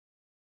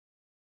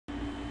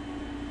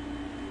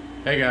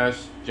Hey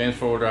guys, James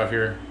 4-Wheel Drive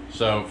here.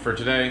 So for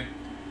today,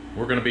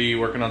 we're going to be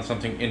working on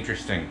something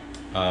interesting.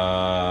 You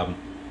can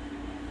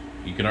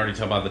already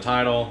tell by the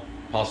title,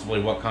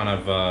 possibly what kind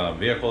of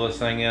vehicle this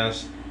thing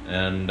is.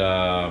 And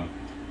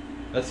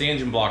that's the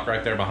engine block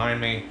right there behind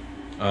me.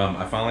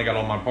 I finally got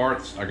all my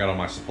parts, I got all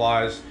my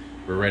supplies,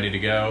 we're ready to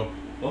go.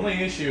 The only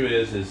issue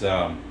is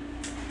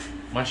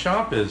my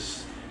shop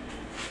it's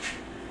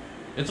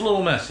a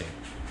little messy.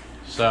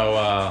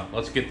 So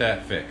let's get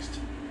that fixed.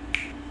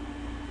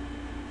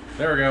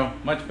 There we go,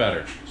 much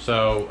better.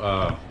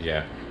 So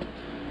yeah,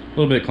 a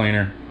little bit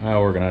cleaner,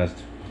 organized,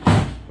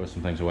 put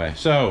some things away.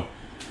 So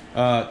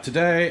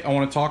today I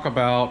want to talk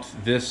about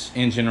this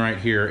engine right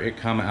here. It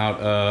come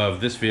out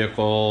of this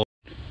vehicle.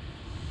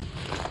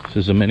 This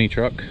is a mini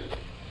truck.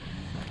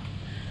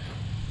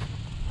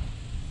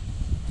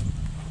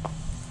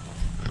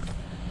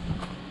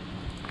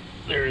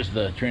 There's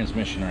the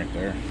transmission right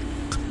there.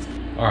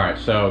 All right,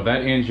 so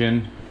that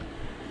engine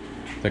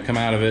that come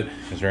out of it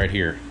is right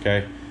here,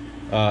 okay?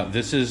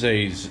 This is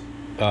a,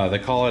 they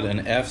call it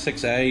an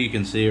F6A. You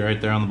can see it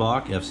right there on the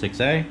block,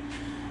 F6A.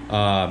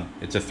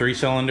 It's a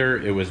 3-cylinder.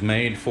 It was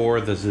made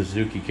for the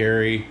Suzuki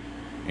Carry,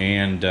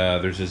 and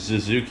there's a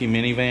Suzuki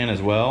minivan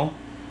as well.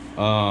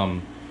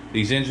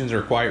 These engines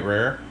are quite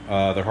rare.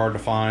 They're hard to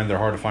find. They're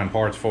hard to find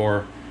parts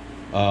for.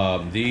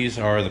 These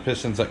are the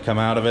pistons that come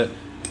out of it.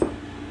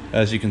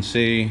 As you can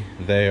see,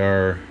 they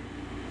are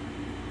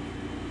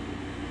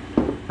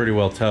pretty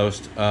well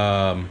toast.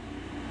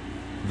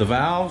 The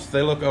valves,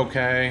 they look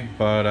okay,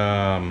 but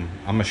I'm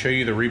gonna show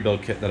you the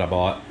rebuild kit that I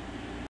bought.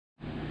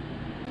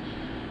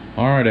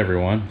 All right,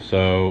 everyone,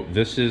 so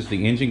this is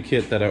the engine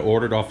kit that I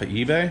ordered off of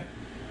eBay.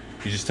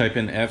 You just type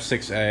in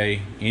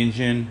F6A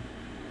engine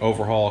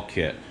overhaul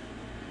kit,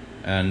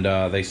 and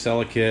they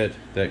sell a kit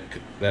that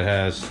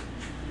has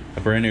a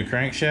brand new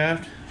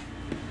crankshaft,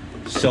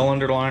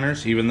 cylinder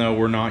liners. Even though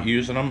we're not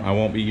using them, I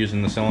won't be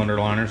using the cylinder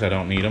liners. I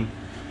don't need them.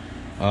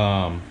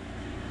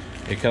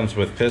 It comes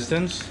with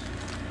pistons,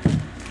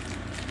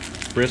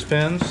 wrist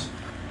pins,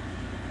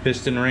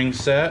 piston ring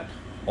set,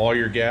 all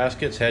your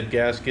gaskets, head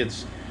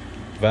gaskets,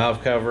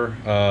 valve cover.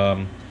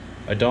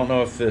 I don't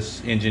know if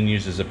this engine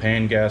uses a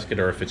pan gasket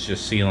or if it's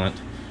just sealant.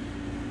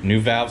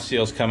 New valve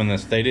seals come in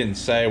this. They didn't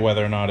say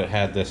whether or not it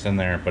had this in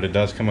there, but it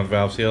does come with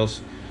valve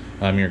seals.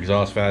 Your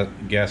exhaust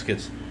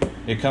gaskets.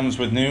 It comes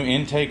with new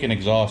intake and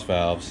exhaust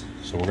valves,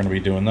 so we're going to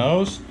be doing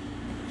those.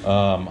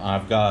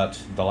 I've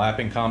got the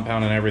lapping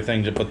compound and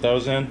everything to put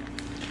those in.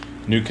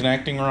 New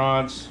connecting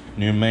rods,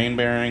 new main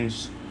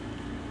bearings,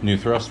 new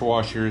thrust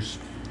washers,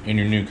 and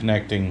your new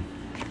connecting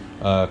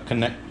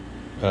connecting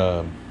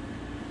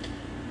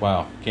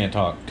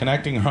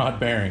rod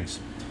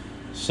bearings.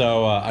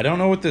 So I don't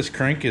know what this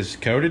crank is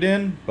coated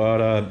in,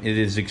 but it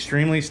is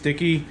extremely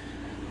sticky.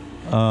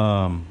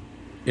 It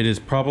is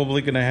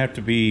probably going to have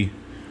to be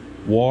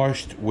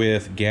washed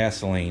with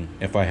gasoline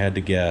if I had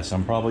to guess.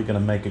 I'm probably going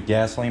to make a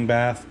gasoline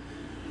bath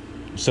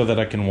so that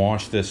I can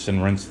wash this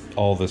and rinse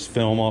all this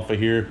film off of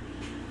here.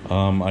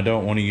 I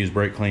don't want to use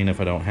brake clean if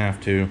I don't have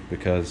to,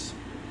 because,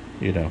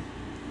 you know,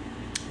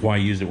 why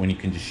use it when you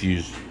can just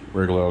use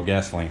regular old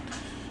gasoline.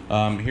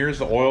 Here's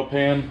the oil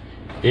pan.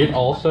 It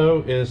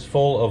also is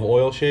full of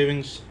oil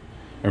shavings,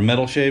 or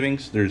metal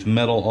shavings. There's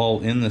metal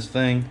all in this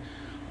thing.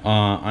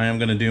 I am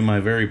going to do my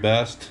very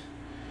best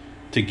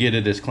to get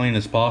it as clean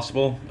as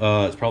possible.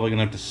 It's probably going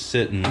to have to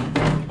sit in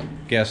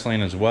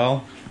gasoline as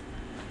well.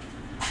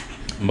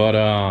 But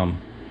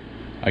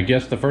I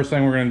guess the first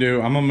thing we're going to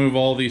do, I'm going to move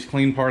all these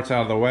clean parts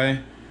out of the way.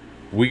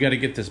 We got to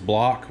get this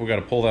block. We got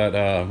to pull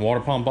that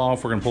water pump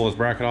off. We're going to pull this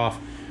bracket off.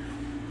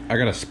 I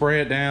got to spray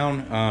it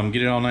down,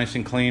 get it all nice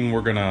and clean.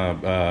 We're going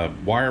to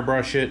wire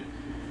brush it,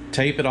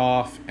 tape it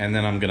off, and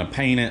then I'm going to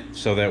paint it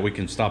so that we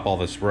can stop all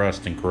this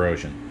rust and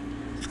corrosion.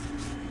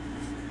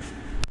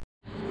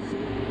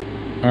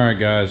 All right,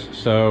 guys,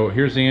 so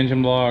here's the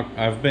engine block.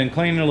 I've been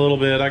cleaning a little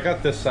bit. I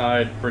got this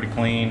side pretty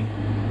clean.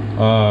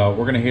 We're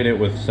going to hit it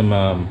with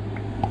some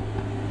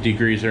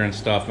degreaser and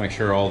stuff, make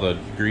sure all the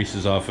grease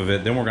is off of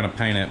it. Then we're going to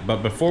paint it.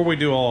 But before we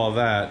do all of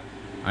that,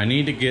 I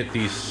need to get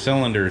these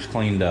cylinders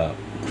cleaned up.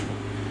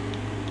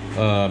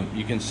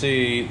 You can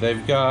see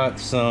they've got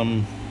just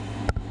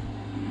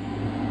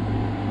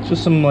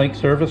some like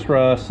surface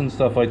rust and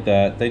stuff like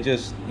that. They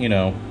just, you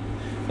know,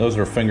 those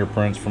are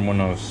fingerprints from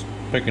when I was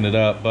picking it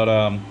up, but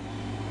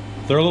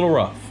they're a little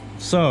rough.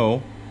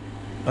 So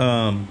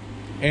and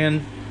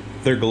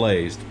they're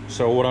glazed.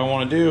 So what I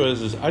want to do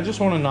is I just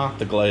want to knock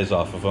the glaze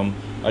off of them.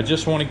 I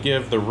just want to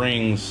give the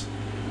rings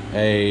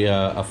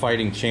a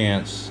fighting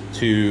chance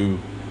to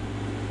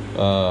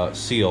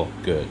seal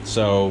good.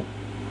 So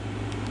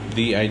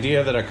the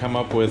idea that I come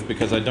up with,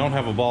 because I don't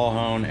have a ball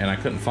hone and I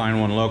couldn't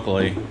find one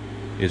locally,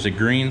 is a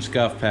green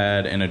scuff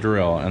pad and a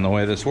drill. And the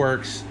way this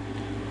works,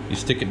 you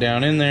stick it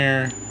down in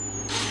there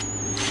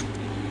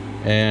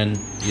and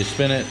you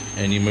spin it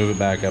and you move it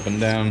back up and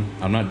down.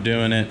 I'm not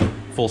doing it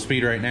full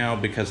speed right now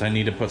because I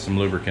need to put some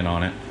lubricant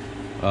on it.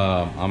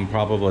 I'm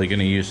probably going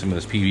to use some of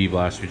this PV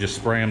blaster. Just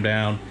spray them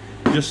down,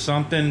 just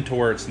something to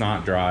where it's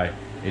not dry.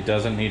 It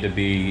doesn't need to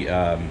be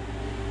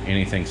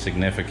anything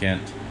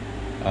significant.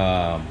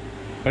 But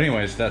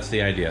anyways, that's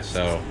the idea,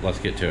 so let's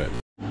get to it.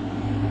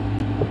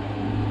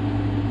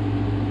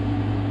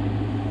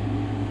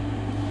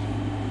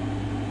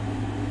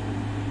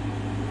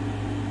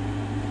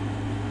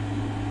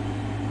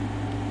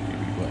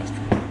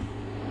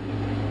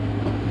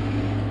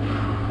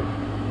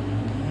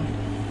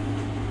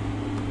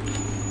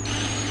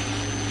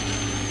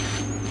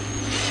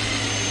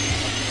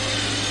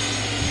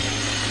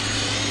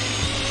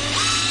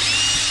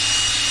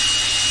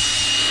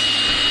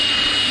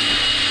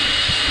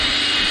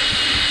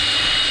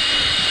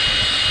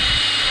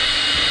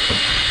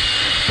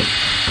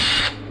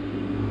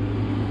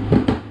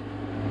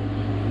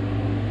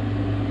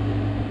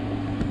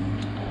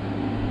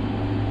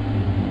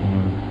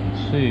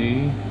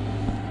 See,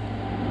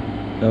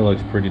 that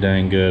looks pretty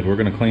dang good. We're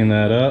gonna clean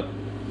that up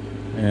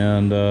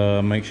and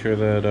make sure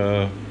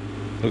that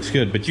looks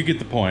good, but you get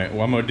the point.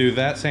 Well, I'm gonna do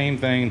that same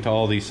thing to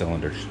all these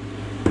cylinders.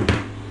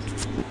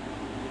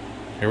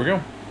 Here we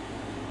go.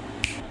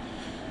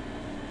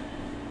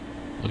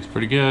 Looks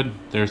pretty good.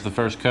 There's the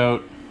first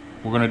coat.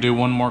 We're gonna do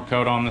one more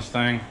coat on this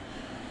thing.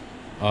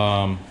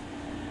 I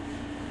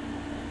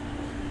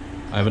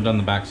haven't done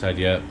the backside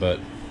yet, but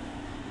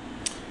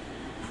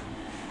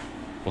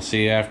we'll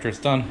see after it's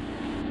done.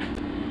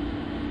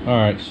 All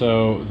right,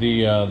 so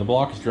the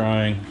block is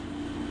drying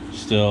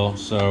still,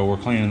 so we're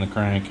cleaning the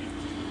crank.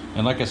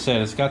 And like I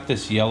said, it's got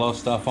this yellow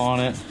stuff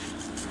on it.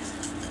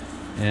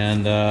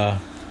 And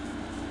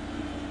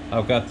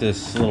I've got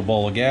this little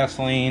bowl of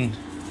gasoline,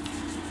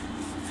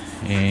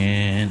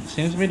 and it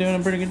seems to be doing a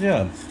pretty good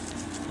job.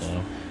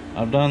 So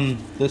I've done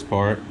this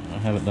part. I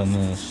haven't done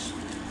this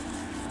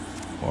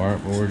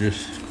part, but we're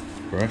just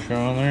brush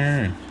on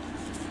there and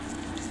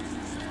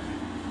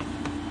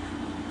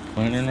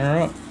cleaning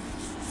her up.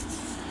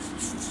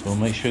 So we'll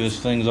make sure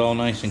this thing's all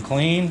nice and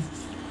clean.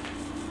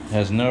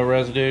 Has no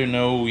residue,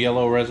 no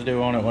yellow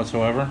residue on it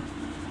whatsoever.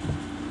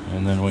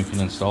 And then we can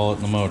install it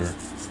in the motor.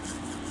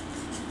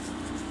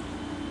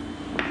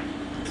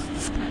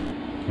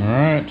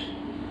 Alright.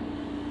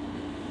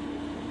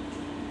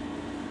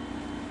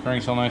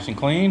 Crank's all nice and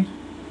clean.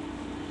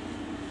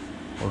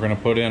 We're going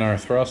to put in our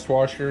thrust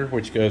washer,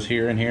 which goes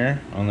here and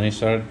here on the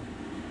side.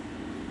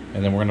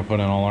 And then we're going to put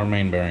in all our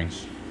main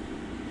bearings.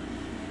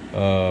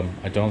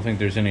 I don't think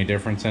there's any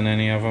difference in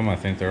any of them. I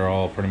think they're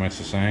all pretty much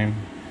the same.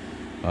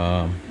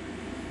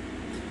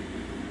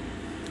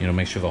 You know,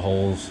 make sure the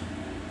holes,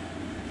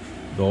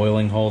 the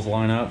oiling holes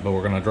line up, but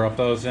we're going to drop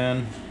those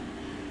in.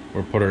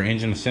 We'll put our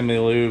engine assembly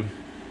lube.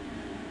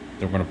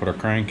 Then we're going to put our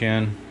crank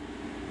in.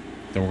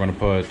 Then we're going to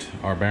put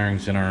our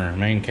bearings in our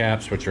main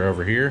caps, which are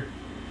over here.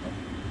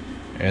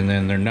 And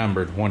then they're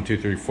numbered 1, 2,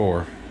 3,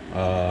 4.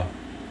 I'll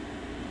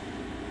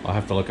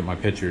have to look at my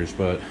pictures,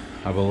 but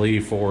I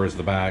believe 4 is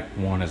the back,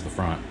 1 is the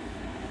front.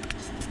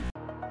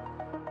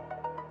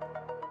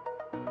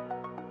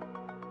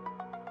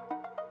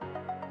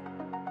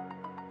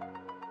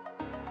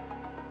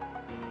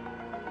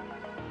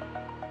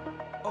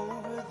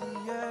 Over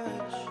the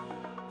edge,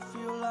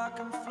 feel like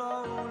I'm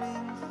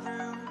floating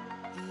through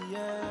the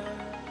air.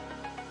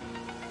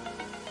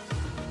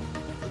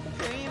 The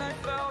pain I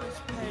felt is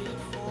paid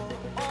for,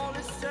 all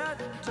is said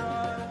and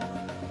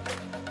done.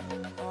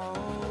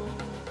 Oh,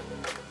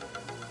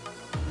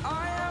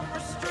 I am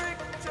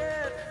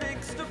restricted,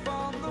 fixed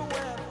upon the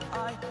web.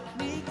 I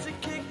need to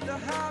kick the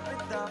habit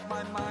that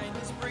my mind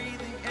is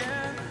breathing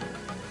in.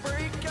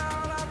 Break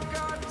out, I've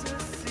got to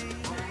see.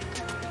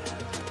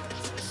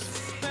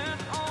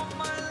 Spent all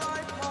my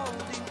life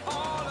holding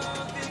all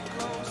of it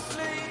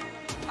closely.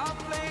 I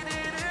played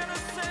it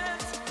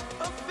innocent,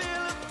 a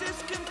feel of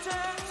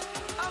discontent.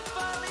 I'm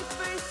finally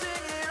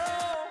facing it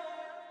all,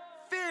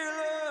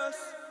 fearless.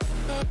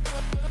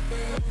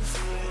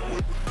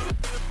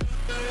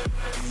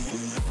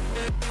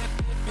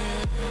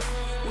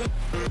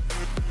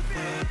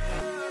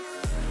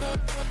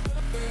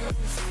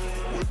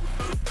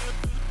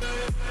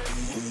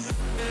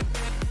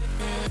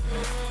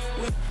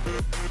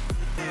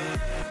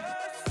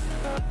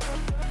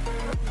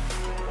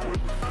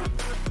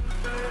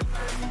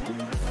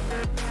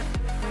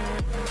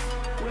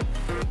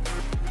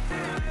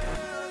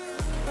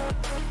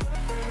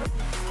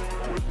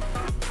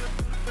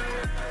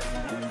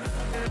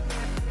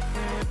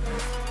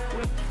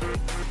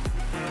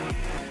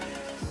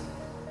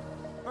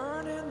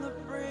 Burning the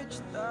bridge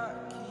that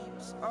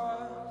keeps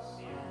us.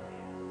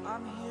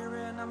 I'm here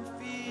and I'm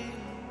feeling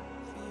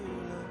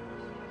fearless.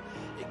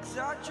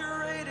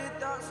 Exaggerated,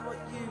 that's what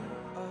you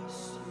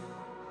assume.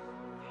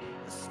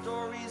 The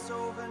story's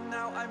over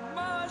now, I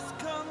must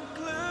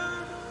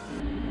conclude.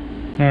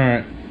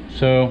 Alright,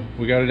 so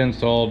we got it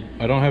installed.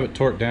 I don't have it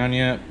torqued down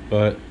yet,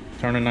 but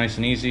turning nice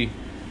and easy,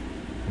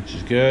 which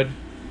is good.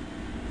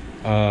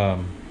 We're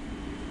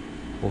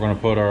going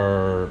to put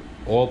our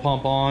oil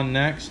pump on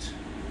next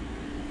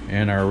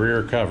and our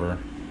rear cover.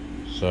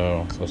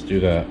 So let's do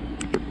that.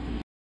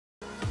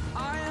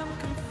 I am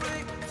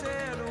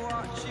conflicted,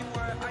 watching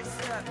where I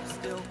step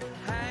still,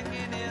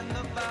 hanging in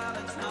the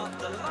balance, not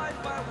the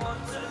life I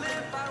want to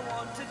live. I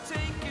want to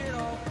take it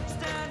all,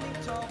 standing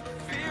tall.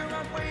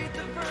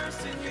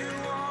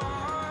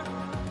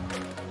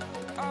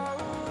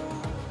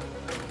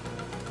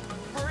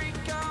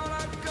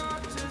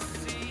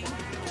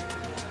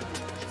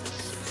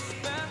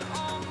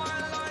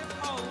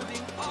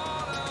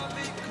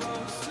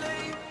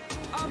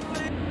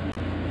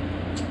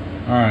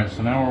 Alright,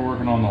 so now we're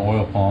working on the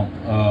oil pump.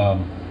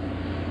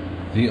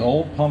 The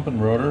old pump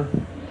and rotor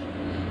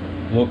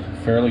look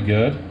fairly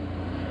good.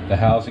 The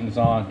housing's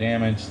not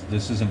damaged.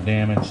 This isn't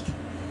damaged.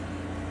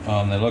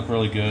 They look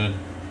really good.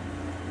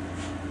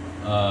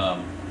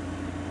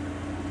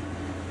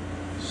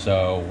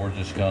 So we're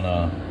just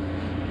gonna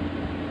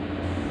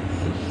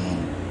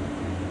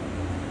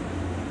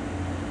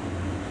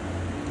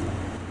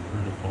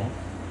vertical.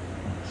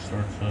 It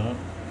starts up.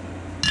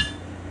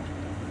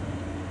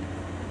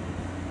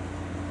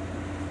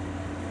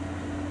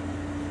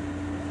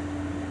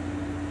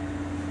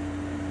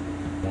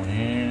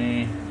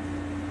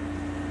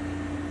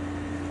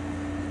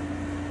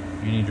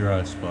 Any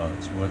dry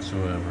spots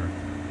whatsoever.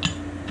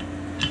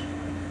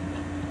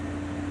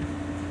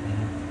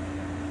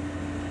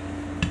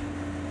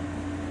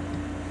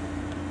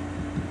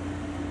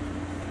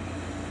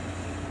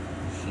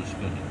 It's just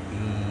gonna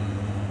go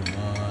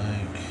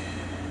like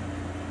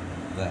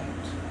that.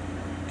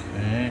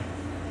 Okay.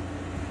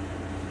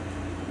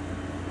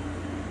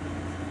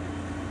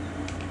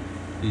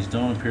 These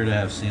don't appear to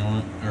have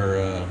sealant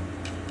or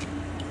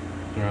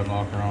thread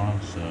locker on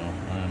them, so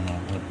I'm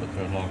not going to put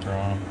thread locker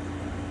on them.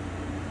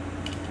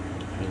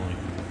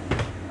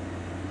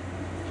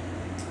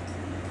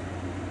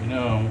 You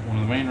know, one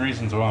of the main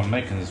reasons why I'm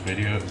making this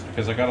video is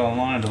because I got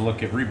online to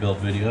look at rebuild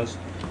videos,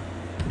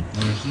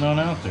 and there's none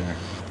out there.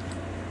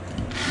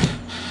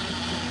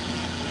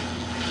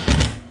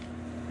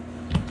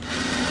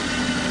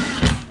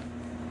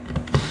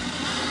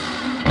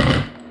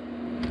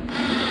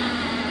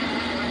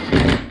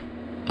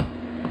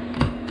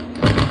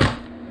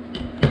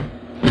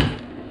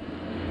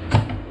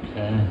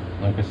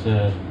 Like I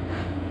said,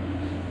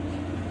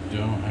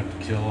 don't have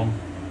to kill them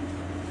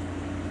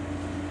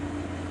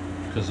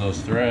because those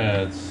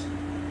threads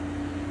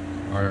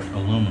are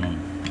aluminum.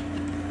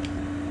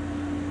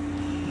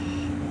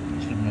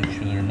 Just make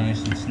sure they're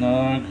nice and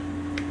snug.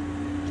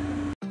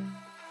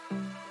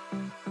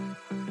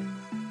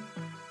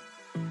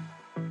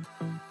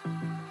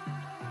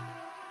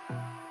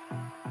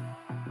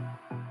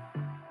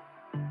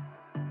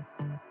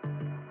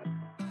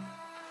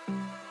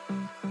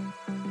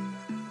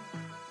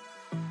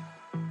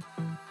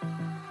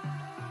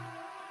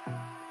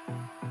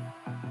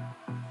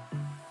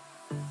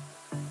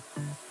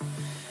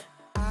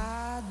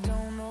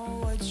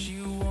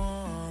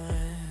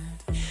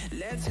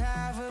 Let's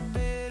have a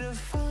bit of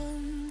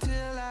fun till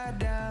I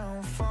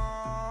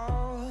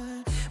downfall.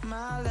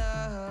 My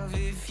love,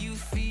 if you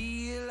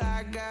feel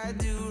like I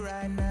do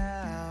right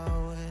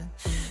now,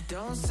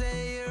 don't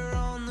say you're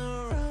on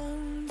the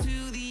run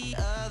to the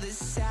other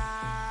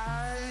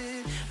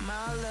side,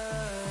 my love.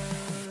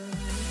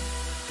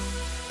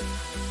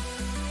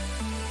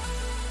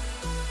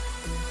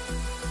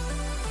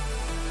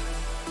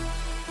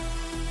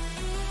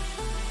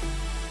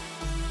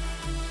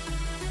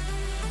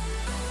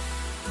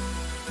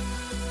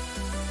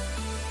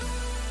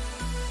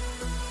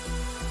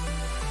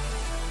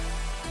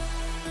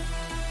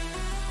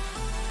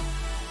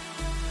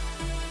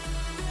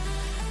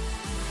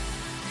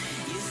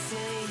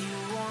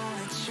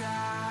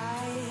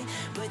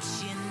 But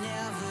you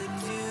never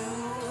do.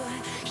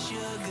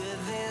 Sugar,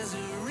 there's a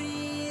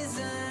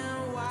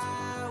reason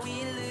why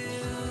we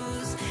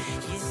lose.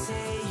 You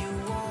say you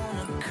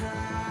wanna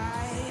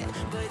cry,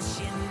 but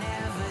you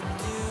never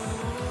do.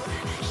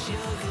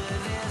 Sugar,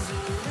 there's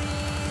a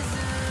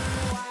reason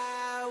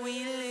why we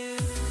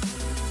lose.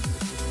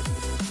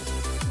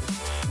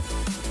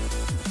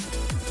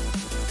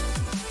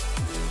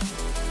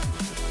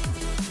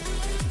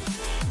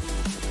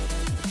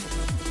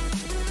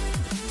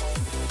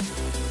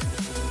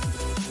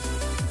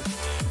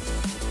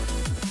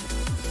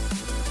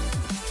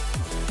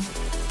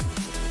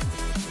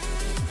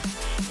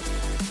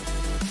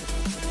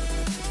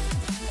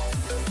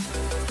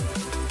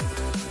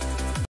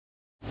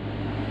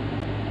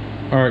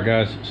 Alright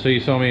guys, so you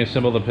saw me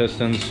assemble the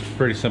pistons.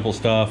 Pretty simple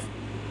stuff.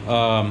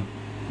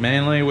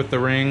 Mainly with the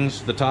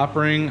rings, the top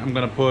ring I'm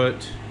gonna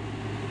put,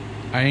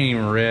 I ain't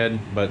even read,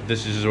 but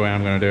this is the way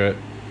I'm gonna do it.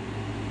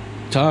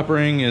 Top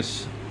ring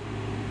is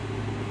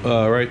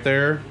right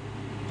there.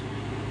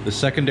 The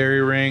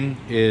secondary ring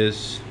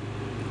is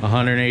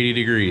 180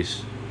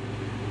 degrees.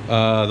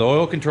 The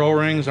oil control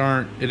rings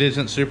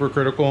isn't super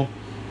critical.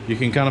 You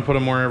can kind of put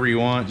them wherever you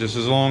want, just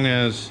as long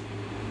as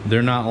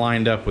they're not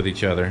lined up with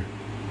each other,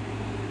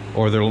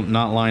 or they're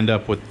not lined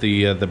up with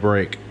the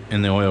brake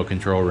and the oil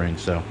control ring.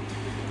 So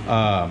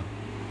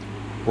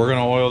we're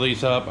gonna oil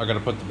these up. I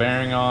gotta put the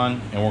bearing on,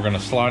 and we're gonna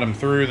slide them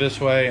through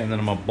this way, and then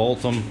I'm gonna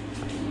bolt them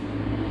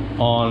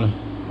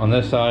on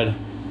this side.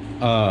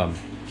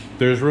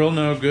 There's real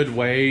no good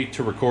way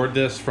to record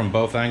this from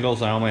both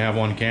angles. I only have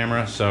one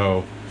camera,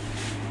 so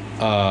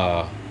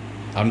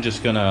I'm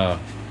just gonna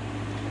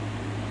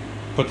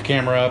put the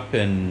camera up,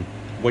 and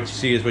what you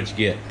see is what you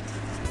get.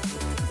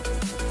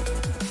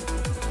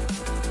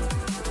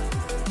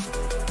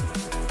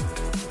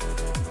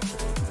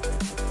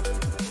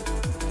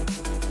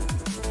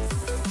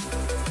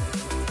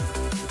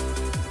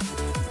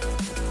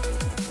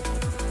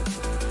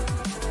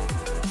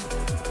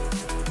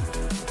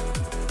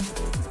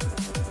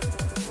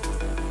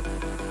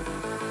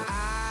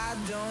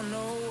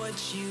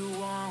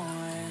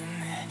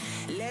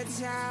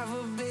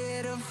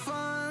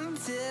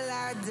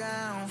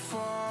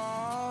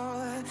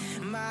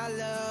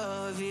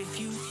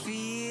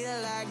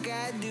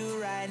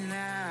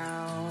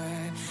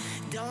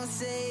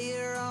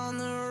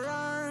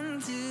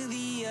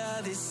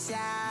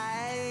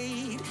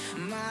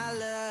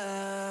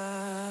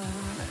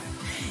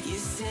 You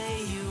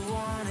say you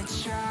wanna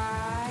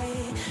try,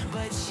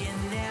 but you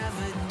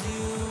never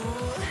do.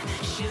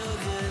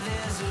 Sugar,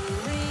 there's a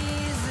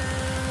reason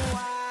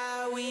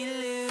why we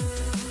lose.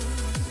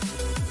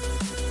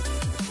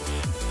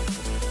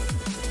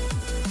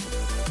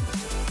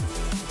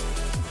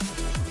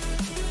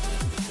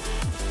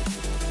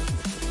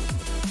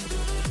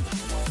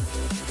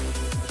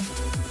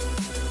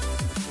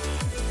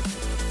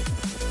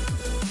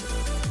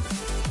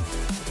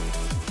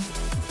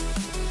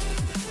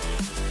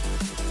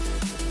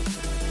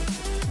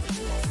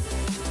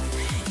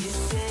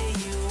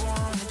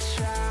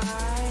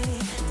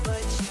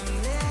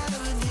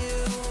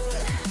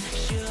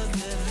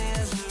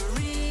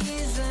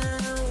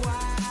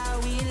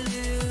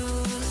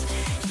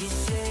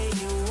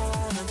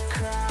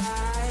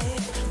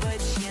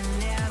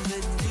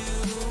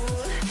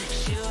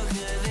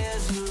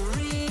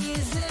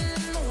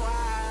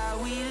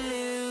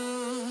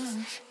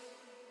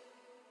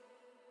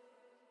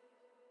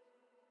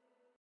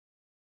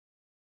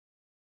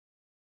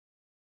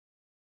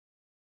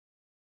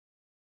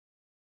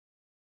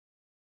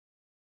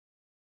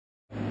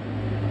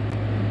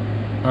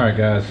 Alright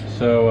guys,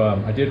 so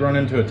I did run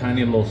into a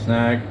tiny little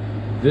snag.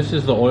 This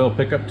is the oil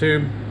pickup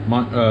tube.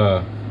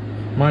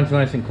 Mine's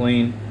nice and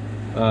clean,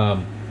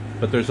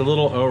 but there's a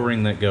little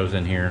O-ring that goes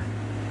in here,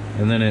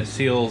 and then it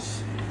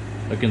seals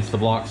against the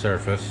block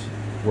surface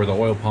where the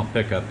oil pump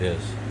pickup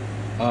is.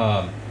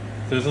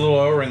 There's a little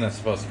O-ring that's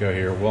supposed to go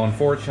here. Well,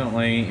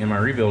 unfortunately, in my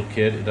rebuild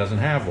kit, it doesn't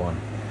have one.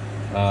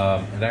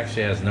 It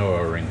actually has no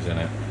O-rings in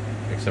it,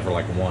 except for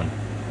like one.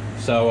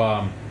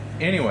 So,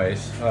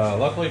 anyways,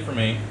 luckily for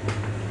me,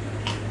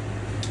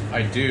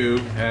 I do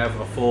have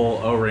a full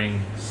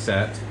O-ring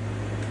set.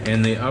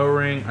 And the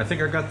O-ring, I think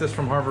I got this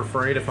from Harbor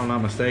Freight if I'm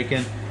not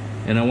mistaken,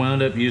 and I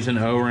wound up using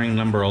O-ring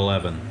number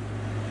 11.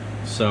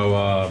 So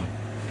I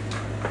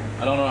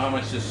don't know how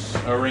much this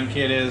O-ring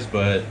kit is,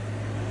 but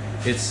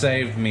it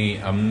saved me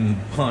a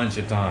bunch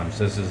of times.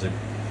 This is a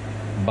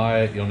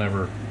buy it, you'll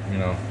never, you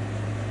know,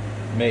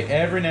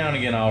 every now and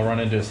again I'll run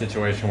into a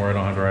situation where I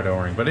don't have the right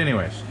O-ring. But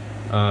anyways,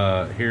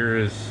 here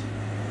is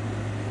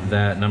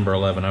that number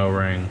 11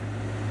 O-ring.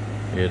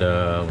 It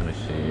let me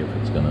see if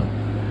it's gonna,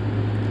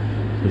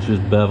 it's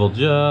just bevel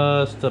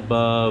just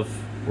above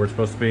where it's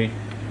supposed to be.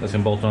 That's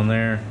gonna bolt on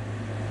there,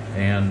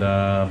 and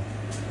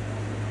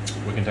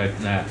we can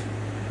tighten that.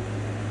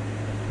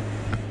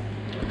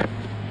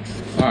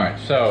 Alright,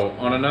 so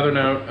on another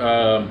note,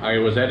 I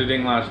was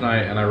editing last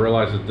night and I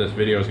realized that this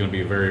video is going to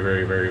be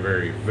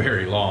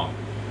very long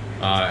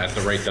at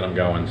the rate that I'm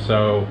going.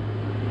 So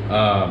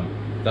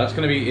that's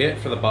going to be it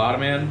for the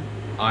bottom end.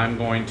 I'm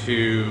going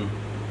to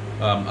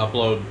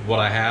upload what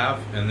I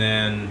have, and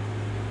then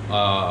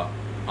I'm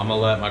going to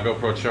let my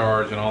GoPro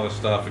charge and all this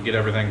stuff and get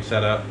everything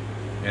set up,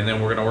 and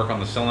then we're going to work on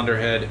the cylinder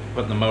head,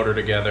 putting the motor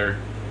together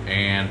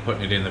and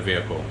putting it in the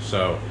vehicle.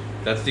 So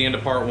that's the end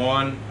of part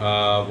one.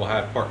 We'll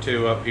have part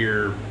two up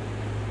here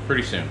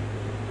pretty soon.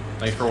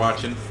 Thanks for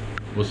watching.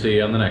 We'll see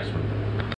you on the next one.